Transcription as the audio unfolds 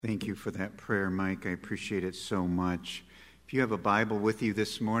Thank you for that prayer, Mike. I appreciate it so much. If you have a Bible with you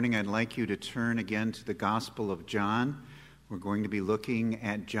this morning, I'd like you to turn again to the Gospel of John. We're going to be looking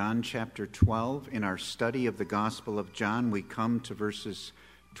at John chapter 12. In our study of the Gospel of John, we come to verses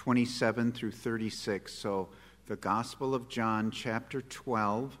 27 through 36. So the Gospel of John chapter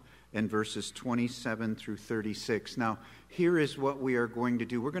 12 and verses 27 through 36. Now, here is what we are going to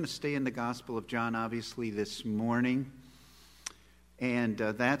do. We're going to stay in the Gospel of John, obviously, this morning. And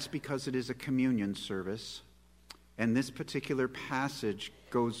that's because it is a communion service. And this particular passage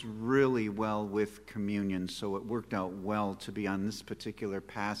goes really well with communion. So it worked out well to be on this particular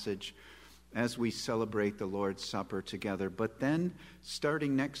passage as we celebrate the Lord's Supper together. But then,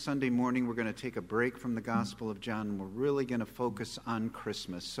 starting next Sunday morning, we're going to take a break from the Gospel of John. And we're really going to focus on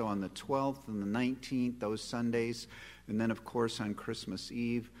Christmas. So on the 12th and the 19th, those Sundays. And then, of course, on Christmas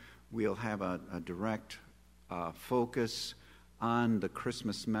Eve, we'll have a direct focus on the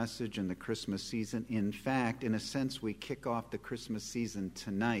Christmas message and the Christmas season. In fact, in a sense, we kick off the Christmas season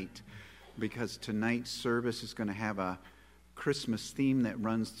tonight because tonight's service is going to have a Christmas theme that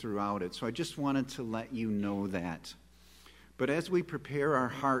runs throughout it. So I just wanted to let you know that. But as we prepare our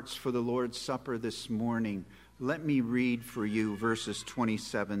hearts for the Lord's Supper this morning, let me read for you verses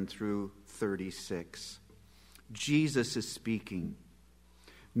 27 through 36. Jesus is speaking.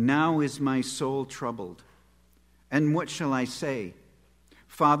 "Now is my soul troubled. And what shall I say?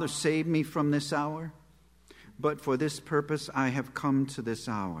 Father, save me from this hour? But for this purpose I have come to this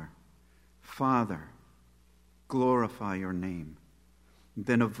hour. Father, glorify your name."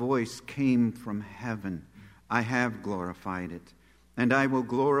 Then a voice came from heaven. "I have glorified it, and I will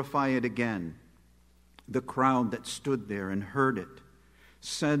glorify it again." The crowd that stood there and heard it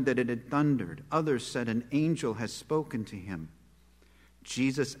said that it had thundered. Others said, "An angel has spoken to him."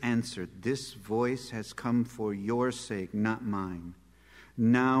 Jesus answered, "This voice has come for your sake, not mine.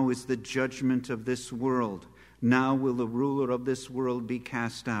 Now is the judgment of this world. Now will the ruler of this world be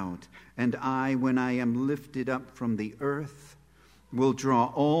cast out. And I, when I am lifted up from the earth, will draw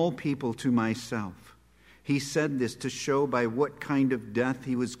all people to myself." He said this to show by what kind of death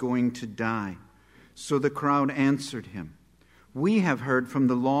he was going to die. So the crowd answered him, "We have heard from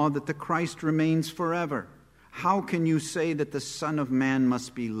the law that the Christ remains forever. How can you say that the Son of Man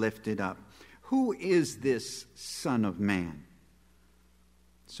must be lifted up? Who is this Son of Man?"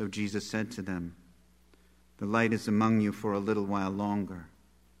 So Jesus said to them, "The light is among you for a little while longer.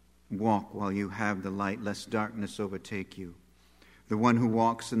 Walk while you have the light, lest darkness overtake you. The one who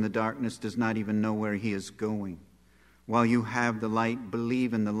walks in the darkness does not even know where he is going. While you have the light,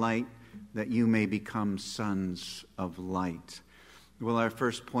 believe in the light, that you may become sons of light." Well, our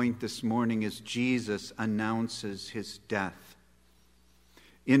first point this morning is Jesus announces his death.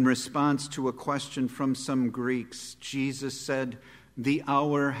 In response to a question from some Greeks, Jesus said, "The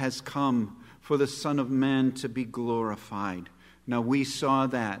hour has come for the Son of Man to be glorified." Now, we saw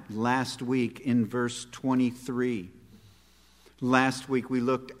that last week in verse 23. Last week, we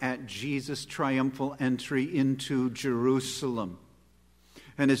looked at Jesus' triumphal entry into Jerusalem.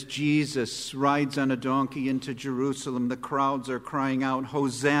 And as Jesus rides on a donkey into Jerusalem, the crowds are crying out,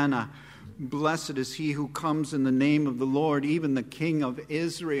 "Hosanna! Blessed is he who comes in the name of the Lord, even the King of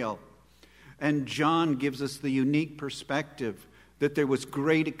Israel." And John gives us the unique perspective that there was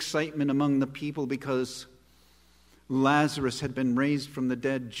great excitement among the people because Lazarus had been raised from the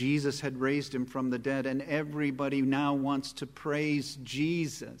dead. Jesus had raised him from the dead, and everybody now wants to praise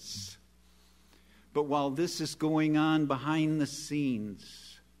Jesus. But while this is going on behind the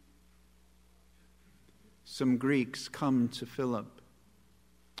scenes, some Greeks come to Philip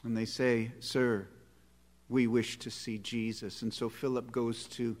and they say, "Sir, we wish to see Jesus." And so Philip goes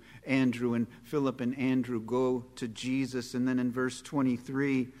to Andrew, and Philip and Andrew go to Jesus. And then in verse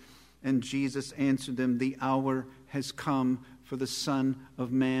 23, and Jesus answered them, "The hour has come for the Son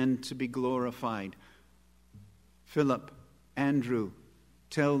of Man to be glorified." Philip, Andrew,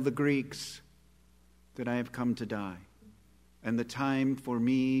 tell the Greeks that I have come to die. And the time for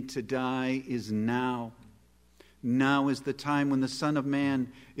me to die is now. Now is the time when the Son of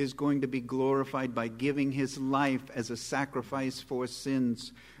Man is going to be glorified by giving his life as a sacrifice for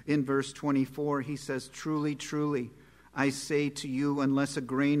sins. In verse 24, he says, "Truly, truly, I say to you, unless a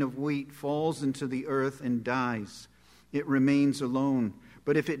grain of wheat falls into the earth and dies, it remains alone.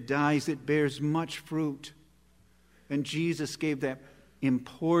 But if it dies, it bears much fruit." And Jesus gave that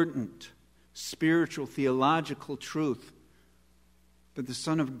important spiritual, theological truth that the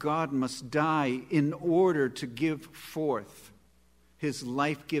Son of God must die in order to give forth his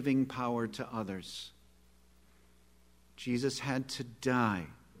life-giving power to others. Jesus had to die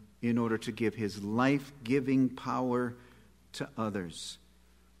in order to give his life-giving power to others.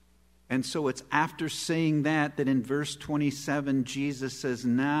 And so it's after saying that in verse 27, Jesus says,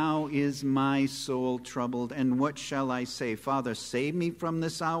 "Now is my soul troubled, and what shall I say? Father, save me from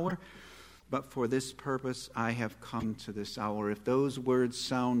this hour? But for this purpose I have come to this hour." If those words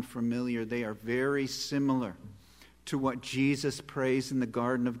sound familiar, they are very similar to what Jesus prays in the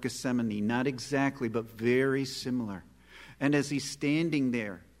Garden of Gethsemane. Not exactly, but very similar. And as he's standing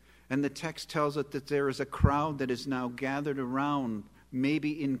there, and the text tells us that there is a crowd that is now gathered around,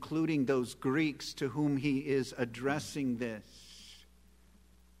 maybe including those Greeks to whom he is addressing this,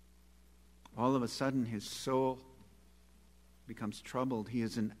 all of a sudden his soul becomes troubled. He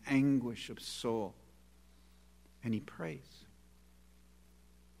is in anguish of soul. And he prays,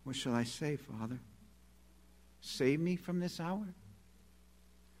 "What shall I say, Father? Save me from this hour?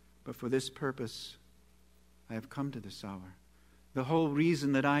 But for this purpose I have come to this hour." The whole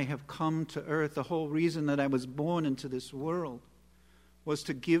reason that I have come to earth, the whole reason that I was born into this world, was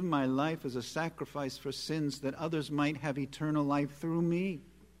to give my life as a sacrifice for sins, that others might have eternal life through me.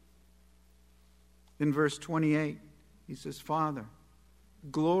 In verse 28, he says, "Father,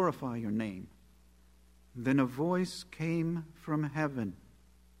 glorify your name." Then a voice came from heaven.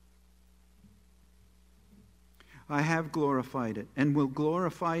 "I have glorified it and will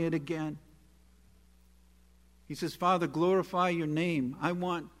glorify it again." He says, "Father, glorify your name. I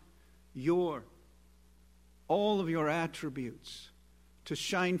want all of your attributes to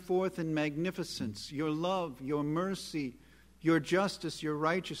shine forth in magnificence, your love, your mercy, your justice, your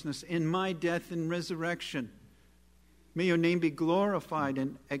righteousness in my death and resurrection. May your name be glorified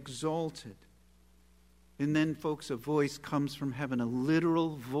and exalted." And then, folks, a voice comes from heaven, a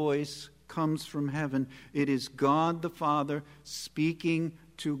literal voice comes from heaven. It is God the Father speaking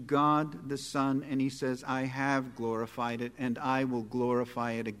to God the Son, and he says, "I have glorified it, and I will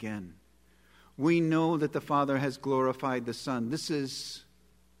glorify it again." We know that the Father has glorified the Son. This is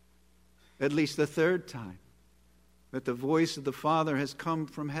at least the third time that the voice of the Father has come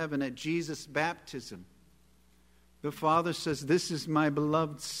from heaven at Jesus' baptism. The Father says, "This is my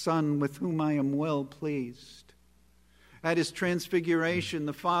beloved Son with whom I am well pleased." At his transfiguration,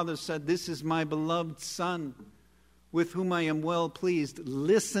 the Father said, "This is my beloved Son with whom I am well pleased.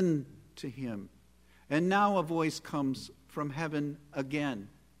 Listen to him." And now a voice comes from heaven again.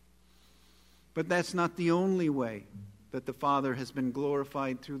 But that's not the only way that the Father has been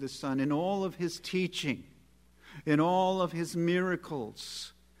glorified through the Son. In all of his teaching, in all of his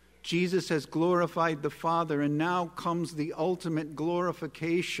miracles, Jesus has glorified the Father, and now comes the ultimate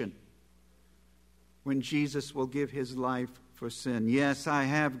glorification when Jesus will give his life for sin. "Yes, I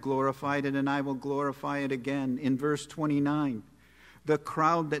have glorified it, and I will glorify it again." In verse 29, the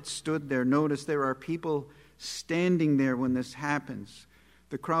crowd that stood there, notice there are people standing there when this happens.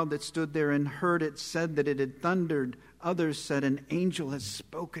 The crowd that stood there and heard it said that it had thundered. Others said, "An angel has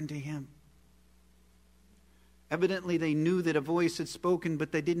spoken to him." Evidently, they knew that a voice had spoken,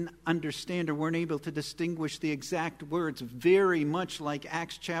 but they didn't understand or weren't able to distinguish the exact words. Very much like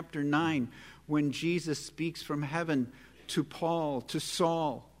Acts chapter 9, when Jesus speaks from heaven to Paul, to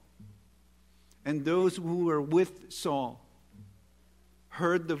Saul. And those who were with Saul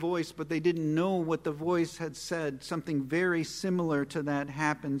heard the voice, but they didn't know what the voice had said. Something very similar to that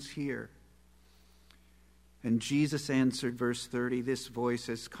happens here. And Jesus answered, verse 30, "This voice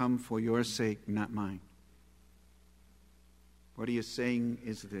has come for your sake, not mine." What he is saying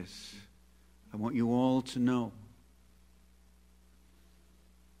is this: I want you all to know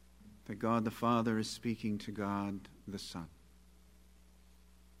that God the Father is speaking to God the Son.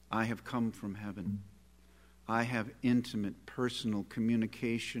 I have come from heaven. I have intimate, personal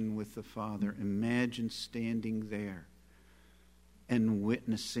communication with the Father. Imagine standing there and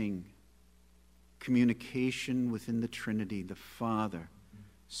witnessing communication within the Trinity. The Father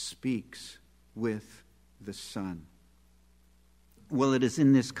speaks with the Son. Well, it is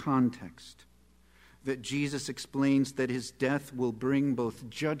in this context that Jesus explains that his death will bring both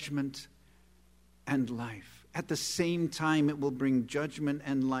judgment and life. At the same time, it will bring judgment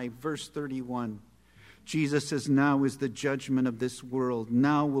and life. Verse 31, Jesus says, "Now is the judgment of this world.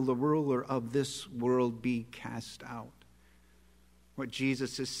 Now will the ruler of this world be cast out." What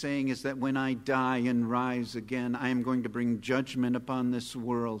Jesus is saying is that when I die and rise again, I am going to bring judgment upon this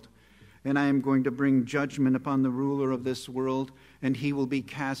world. And I am going to bring judgment upon the ruler of this world, and he will be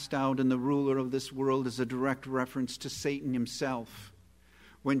cast out. And the ruler of this world is a direct reference to Satan himself.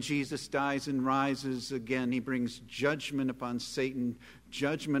 When Jesus dies and rises again, he brings judgment upon Satan,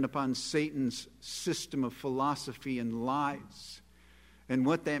 judgment upon Satan's system of philosophy and lies. And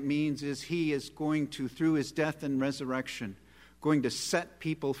what that means is he is going to, through his death and resurrection, going to set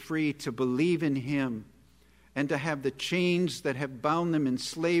people free to believe in him and to have the chains that have bound them in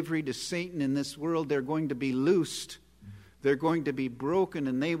slavery to Satan in this world, they're going to be loosed. They're going to be broken,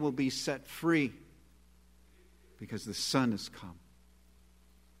 and they will be set free because the Son has come.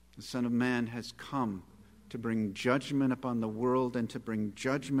 The Son of Man has come to bring judgment upon the world and to bring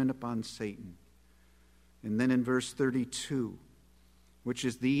judgment upon Satan. And then in verse 32, which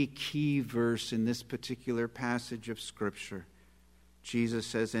is the key verse in this particular passage of Scripture, Jesus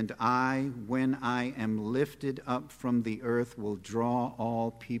says, "And I, when I am lifted up from the earth, will draw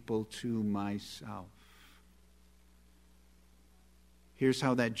all people to myself." Here's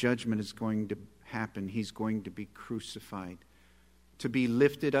how that judgment is going to happen. He's going to be crucified. To be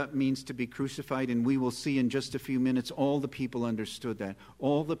lifted up means to be crucified, and we will see in just a few minutes all the people understood that.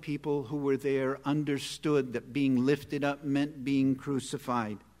 All the people who were there understood that being lifted up meant being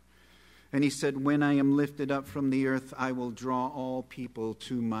crucified. And he said, "When I am lifted up from the earth, I will draw all people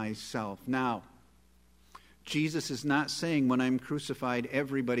to myself." Now, Jesus is not saying when I'm crucified,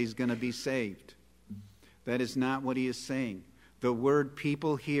 everybody's going to be saved. That is not what he is saying. The word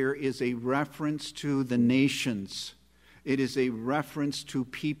people here is a reference to the nations. It is a reference to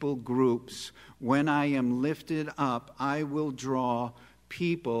people groups. When I am lifted up, I will draw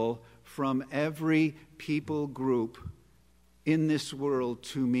people from every people group in this world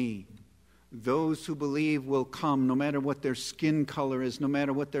to me. Those who believe will come, no matter what their skin color is, no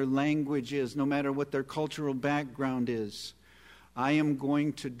matter what their language is, no matter what their cultural background is. I am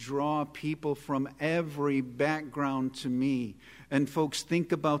going to draw people from every background to me. And folks,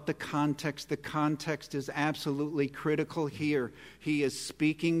 think about the context. The context is absolutely critical here. He is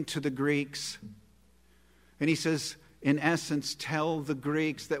speaking to the Greeks. And he says, in essence, tell the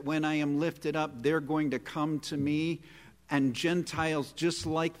Greeks that when I am lifted up, they're going to come to me. And Gentiles just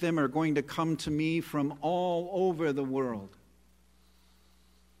like them are going to come to me from all over the world.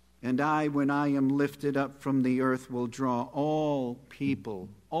 "And I, when I am lifted up from the earth, will draw all people,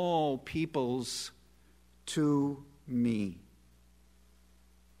 all peoples to me."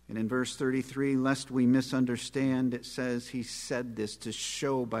 And in verse 33, lest we misunderstand, it says he said this to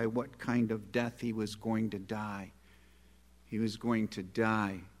show by what kind of death he was going to die. He was going to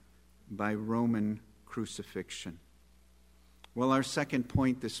die by Roman crucifixion. Well, our second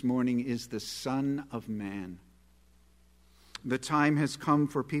point this morning is the Son of Man. The time has come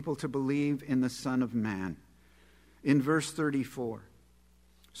for people to believe in the Son of Man. In verse 34,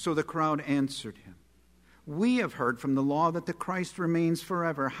 so the crowd answered him, "We have heard from the law that the Christ remains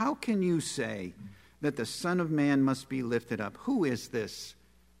forever. How can you say that the Son of Man must be lifted up? Who is this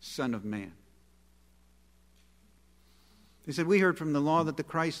Son of Man?" They said, "We heard from the law that the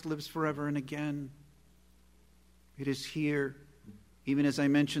Christ lives forever and again." It is here, even as I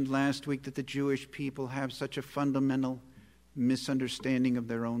mentioned last week, that the Jewish people have such a fundamental misunderstanding of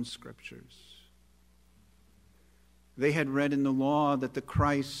their own scriptures. They had read in the law that the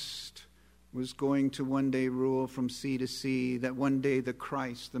Christ was going to one day rule from sea to sea, that one day the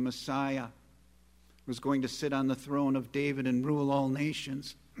Christ, the Messiah, was going to sit on the throne of David and rule all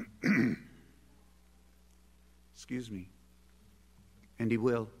nations. Excuse me. And he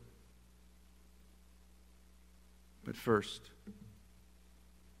will. But first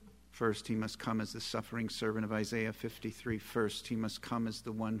he must come as the suffering servant of Isaiah 53. First, he must come as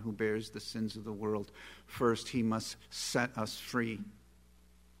the one who bears the sins of the world. First, he must set us free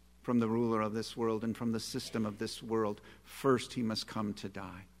from the ruler of this world and from the system of this world. First, he must come to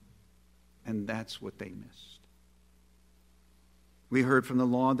die. And that's what they missed. We heard from the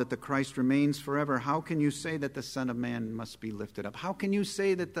law that the Christ remains forever. How can you say that the Son of Man must be lifted up? How can you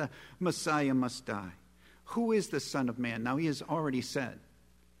say that the Messiah must die? Who is the Son of Man? Now, he has already said,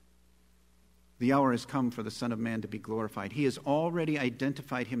 the hour has come for the Son of Man to be glorified. He has already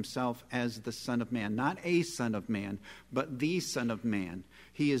identified himself as the Son of Man. Not a Son of Man, but the Son of Man.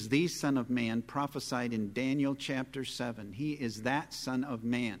 He is the Son of Man prophesied in Daniel chapter 7. He is that Son of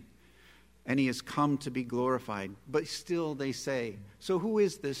Man. And he has come to be glorified. But still they say, so who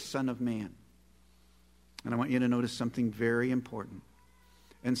is this Son of Man? And I want you to notice something very important.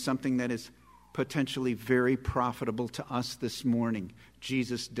 And something that is potentially very profitable to us this morning.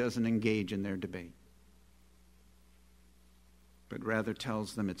 Jesus doesn't engage in their debate, but rather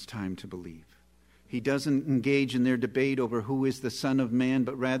tells them it's time to believe. He doesn't engage in their debate over who is the Son of Man,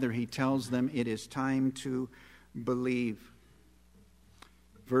 but rather he tells them it is time to believe.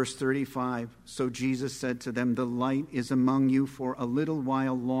 Verse 35, so Jesus said to them, "The light is among you for a little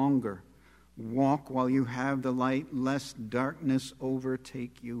while longer. Walk while you have the light, lest darkness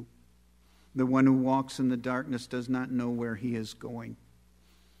overtake you. The one who walks in the darkness does not know where he is going."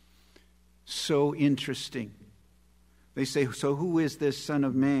 So interesting. They say, so who is this Son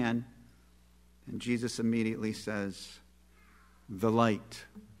of Man? And Jesus immediately says, the light.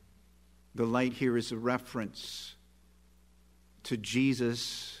 The light here is a reference to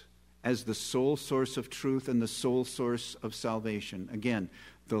Jesus as the sole source of truth and the sole source of salvation. Again,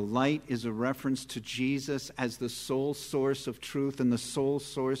 the light is a reference to Jesus as the sole source of truth and the sole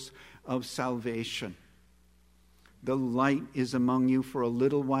source of salvation. The light is among you for a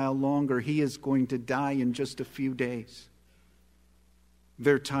little while longer. He is going to die in just a few days.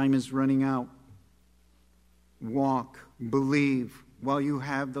 Their time is running out. Walk, believe while you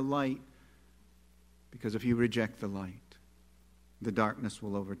have the light. Because if you reject the light, the darkness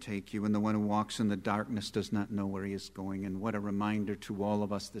will overtake you, and the one who walks in the darkness does not know where he is going. And what a reminder to all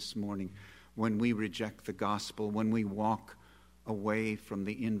of us this morning, when we reject the gospel, when we walk away from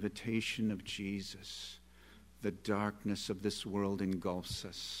the invitation of Jesus, the darkness of this world engulfs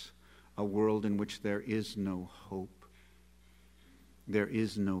us, a world in which there is no hope, there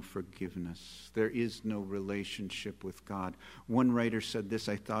is no forgiveness, there is no relationship with God. One writer said this,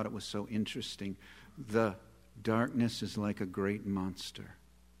 I thought it was so interesting. The darkness is like a great monster.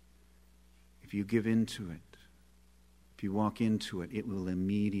 If you give in to it, if you walk into it, it will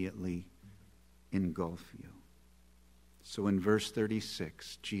immediately engulf you. So in verse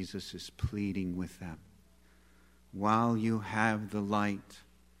 36, Jesus is pleading with them. While you have the light,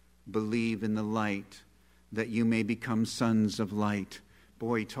 believe in the light, that you may become sons of light.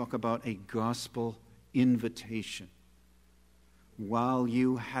 Boy, talk about a gospel invitation. While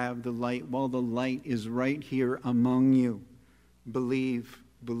you have the light, while the light is right here among you, believe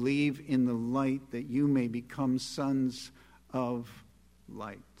in the light that you may become sons of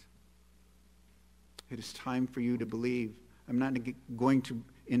light. It is time for you to believe. I'm not going to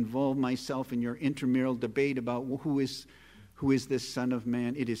involve myself in your intramural debate about who is this Son of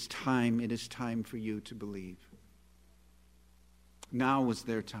Man. It is time for you to believe. Now was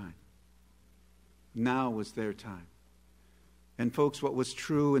their time. Now was their time. And folks, what was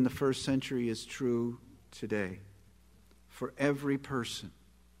true in the first century is true today. For every person,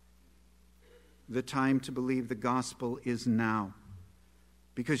 the time to believe the gospel is now.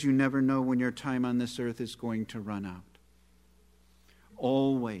 Because you never know when your time on this earth is going to run out.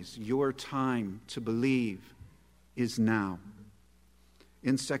 Always, your time to believe is now.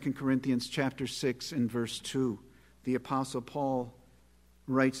 In 2 Corinthians chapter 6 and verse 2, the Apostle Paul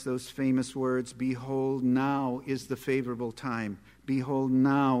writes those famous words, behold, now is the favorable time. Behold,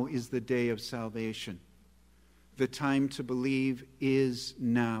 now is the day of salvation. The time to believe is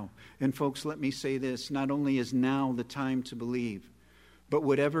now. And folks, let me say this, not only is now the time to believe, but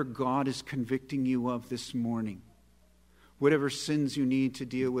whatever God is convicting you of this morning, whatever sins you need to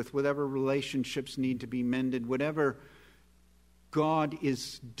deal with, whatever relationships need to be mended, whatever God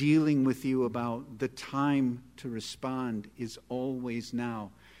is dealing with you about, the time to respond is always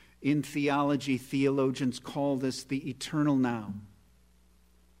now. In theology, theologians call this the eternal now.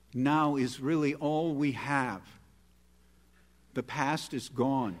 Now is really all we have. The past is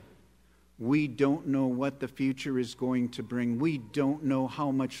gone. We don't know what the future is going to bring. We don't know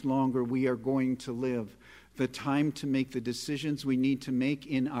how much longer we are going to live. The time to make the decisions we need to make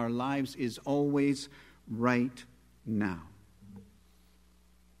in our lives is always right now.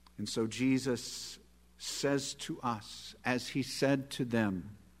 And so Jesus says to us, as he said to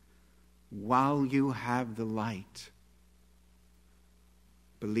them, while you have the light,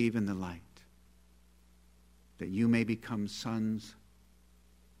 believe in the light, that you may become sons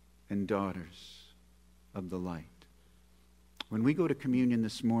and daughters of the light. When we go to communion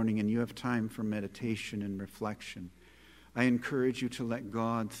this morning and you have time for meditation and reflection, I encourage you to let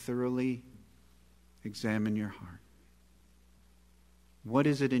God thoroughly examine your heart. What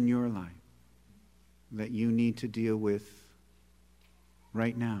is it in your life that you need to deal with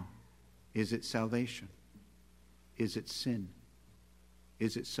right now? Is it salvation? Is it sin?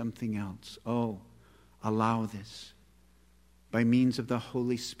 Is it something else? Oh, allow this by means of the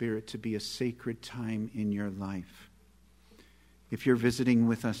Holy Spirit to be a sacred time in your life. If you're visiting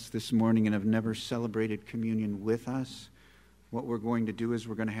with us this morning and have never celebrated communion with us, what we're going to do is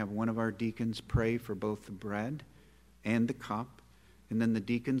we're going to have one of our deacons pray for both the bread and the cup. And then the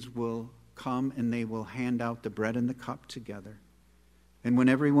deacons will come and they will hand out the bread and the cup together. And when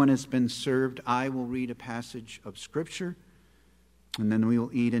everyone has been served, I will read a passage of Scripture, and then we will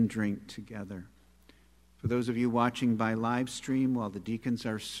eat and drink together. For those of you watching by live stream while the deacons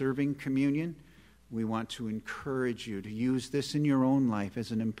are serving communion, we want to encourage you to use this in your own life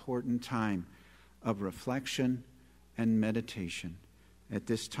as an important time of reflection and meditation. At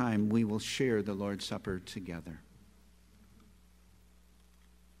this time, we will share the Lord's Supper together.